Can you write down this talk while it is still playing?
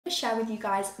Share with you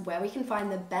guys where we can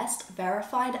find the best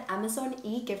verified Amazon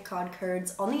e-gift card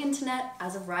codes on the internet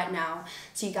as of right now.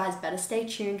 So you guys better stay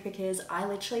tuned because I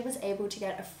literally was able to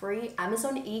get a free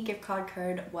Amazon e-gift card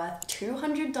code worth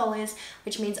 $200,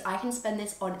 which means I can spend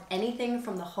this on anything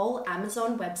from the whole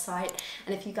Amazon website.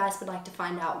 And if you guys would like to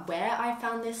find out where I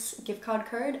found this gift card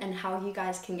code and how you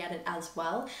guys can get it as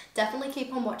well, definitely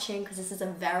keep on watching because this is a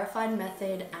verified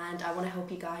method and I want to help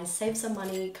you guys save some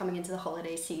money coming into the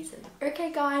holiday season.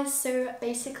 Okay guys, so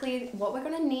basically what we're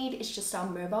going to need is just our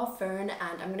mobile phone,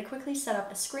 and I'm going to quickly set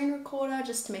up a screen recorder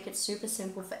just to make it super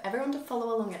simple for everyone to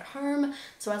follow along at home.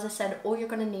 So as I said, all you're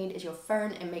going to need is your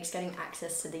phone. It makes getting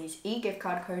access to these e-gift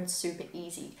card codes super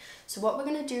easy. So what we're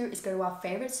going to do is go to our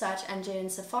favorite search engine,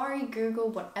 Safari, Google,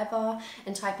 whatever,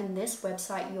 and type in this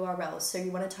website URL. So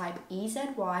you want to type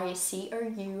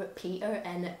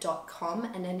easycoupon.com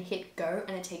and then hit go,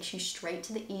 and it takes you straight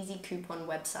to the Easy Coupon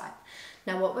website.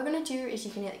 Now what we're going to do is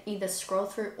you can either scroll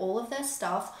through all of their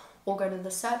stuff or go to the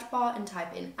search bar and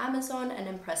type in Amazon and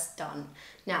then press done.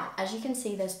 Now, as you can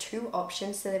see, there's two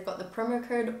options. So they've got the promo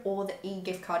code or the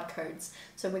e-gift card codes.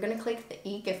 So we're going to click the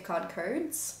e-gift card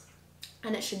codes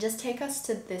and it should just take us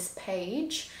to this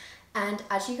page. And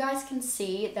as you guys can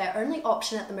see, their only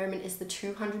option at the moment is the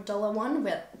 $200 one,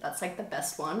 but that's like the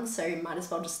best one, so you might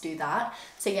as well just do that.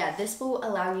 So yeah, this will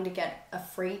allow you to get a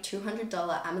free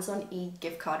 $200 Amazon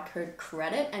e-gift card code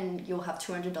credit, and you'll have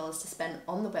 $200 to spend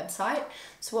on the website.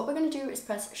 So what we're going to do is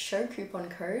press show coupon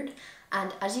code.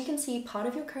 And as you can see, part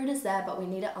of your code is there, but we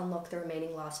need to unlock the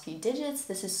remaining last few digits.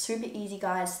 This is super easy,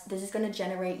 guys. This is going to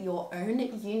generate your own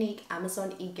unique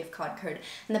Amazon e-gift card code.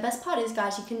 And the best part is,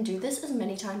 guys, you can do this as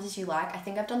many times as you like. I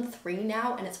think I've done 3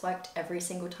 now and it's worked every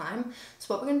single time.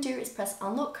 So what we're going to do is press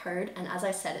unlock code. And as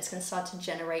I said, it's going to start to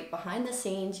generate behind the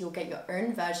scenes. You'll get your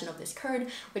own version of this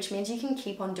code, which means you can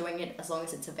keep on doing it as long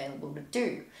as it's available to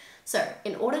do. So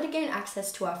in order to gain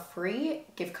access to our free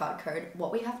gift card code,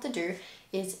 what we have to do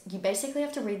is you basically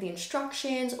have to read the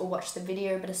instructions or watch the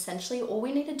video, but essentially all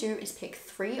we need to do is pick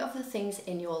 3 of the things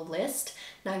in your list.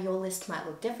 Now your list might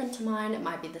look different to mine, it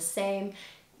might be the same,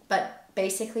 but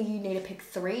basically you need to pick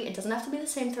 3. It doesn't have to be the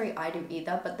same 3 I do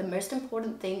either, but the most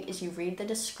important thing is you read the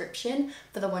description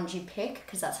for the ones you pick,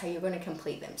 because that's how you're going to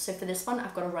complete them. So for this one,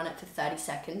 I've got to run it for 30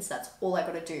 seconds. That's all I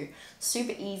got to do.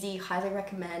 Super easy, highly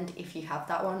recommend. If you have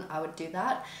that one, I would do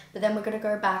that. But then we're going to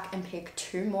go back and pick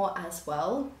 2 more as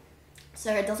well.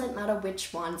 So it doesn't matter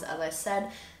which ones, as I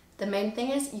said. The main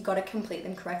thing is you got to complete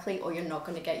them correctly or you're not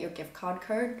going to get your gift card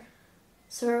code.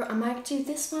 So I might do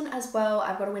this one as well.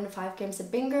 I've got to win 5 games of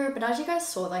bingo, but as you guys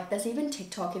saw, like there's even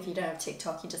TikTok. If you don't have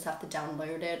TikTok, you just have to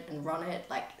download it and run it.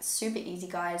 Like super easy,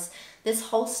 guys. This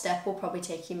whole step will probably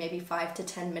take you maybe 5 to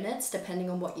 10 minutes, depending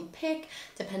on what you pick,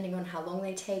 depending on how long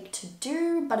they take to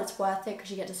do, but it's worth it because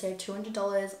you get to save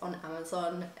 $200 on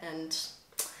Amazon, and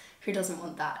who doesn't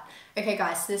want that? Okay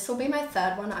guys, so this will be my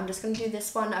 3rd one. I'm just going to do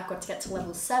this one. I've got to get to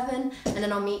level 7 and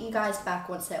then I'll meet you guys back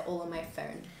once they're all on my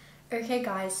phone. Okay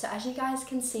guys, so as you guys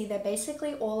can see, they're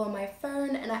basically all on my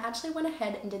phone, and I actually went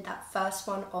ahead and did that first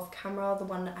one off camera, the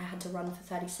one that I had to run for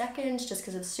 30 seconds, just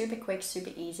because it's super quick,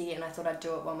 super easy, and I thought I'd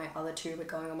do it while my other 2 were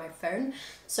going on my phone.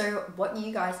 So what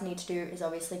you guys need to do is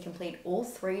obviously complete all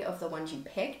 3 of the ones you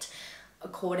picked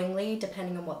accordingly,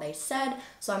 depending on what they said.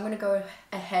 So I'm going to go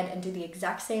ahead and do the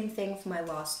exact same thing for my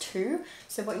last 2.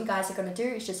 So what you guys are going to do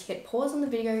is just hit pause on the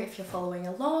video if you're following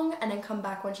along, and then come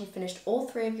back once you've finished all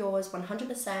 3 of yours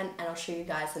 100%, and I'll show you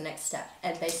guys the next step.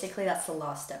 And basically that's the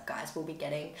last step, guys. We'll be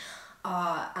getting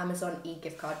Amazon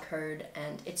e-gift card code,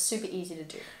 and it's super easy to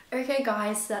do. Okay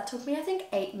guys, so that took me I think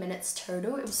 8 minutes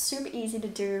total. It was super easy to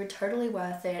do, totally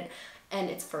worth it, and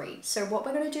it's free. So what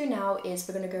we're going to do now is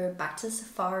we're going to go back to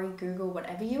Safari, Google,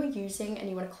 whatever you are using, and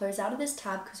you want to close out of this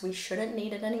tab because we shouldn't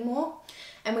need it anymore.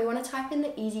 And we want to type in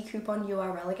the Easy Coupon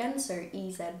URL again, so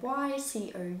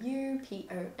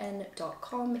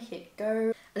easycoupon.com, hit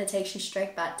go, and it takes you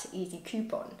straight back to Easy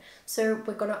Coupon. So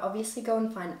we're going to obviously go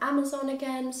and find Amazon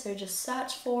again, so just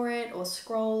search for it or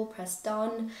scroll, press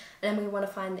done, and then we want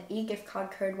to find the e-gift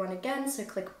card code one again, so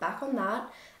click back on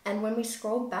that. And when we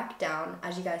scroll back down,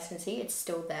 as you guys can see, it's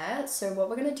still there. So what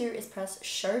we're going to do is press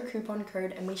show coupon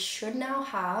code, and we should now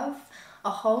have a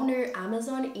whole new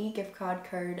Amazon e-gift card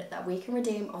code that we can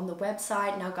redeem on the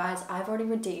website. Now guys, I've already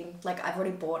redeemed, like I've already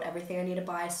bought everything I need to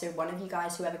buy, so one of you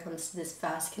guys, whoever comes to this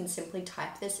first, can simply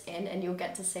type this in and you'll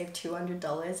get to save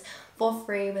 $200 for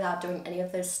free without doing any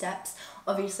of those steps.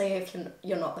 Obviously, if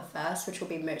you're not the first, which will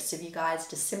be most of you guys,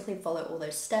 just simply follow all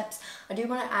those steps. I do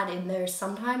want to add in there,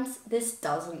 sometimes this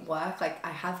doesn't work. Like,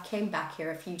 I have came back here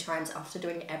a few times after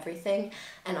doing everything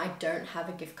and I don't have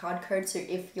a gift card code. So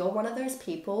if you're one of those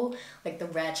people, like the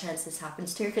rare chance this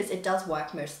happens to, because it does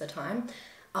work most of the time,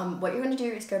 what you're going to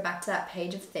do is go back to that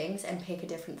page of things and pick a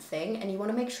different thing, and you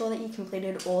want to make sure that you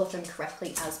completed all of them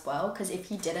correctly as well, because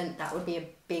if you didn't, that would be a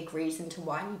big reason to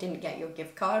why you didn't get your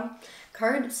gift card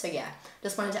code. So yeah,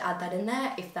 just wanted to add that in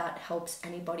there if that helps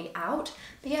anybody out.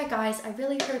 But yeah guys, I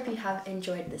really hope you have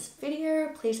enjoyed this video.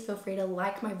 Please feel free to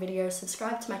like my video,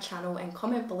 subscribe to my channel, and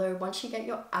comment below once you get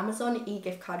your Amazon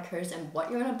e-gift card codes and what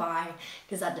you're going to buy,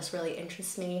 because that just really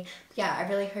interests me. But yeah, I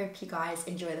really hope you guys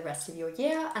enjoy the rest of your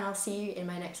year, and I'll see you in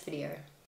my next video.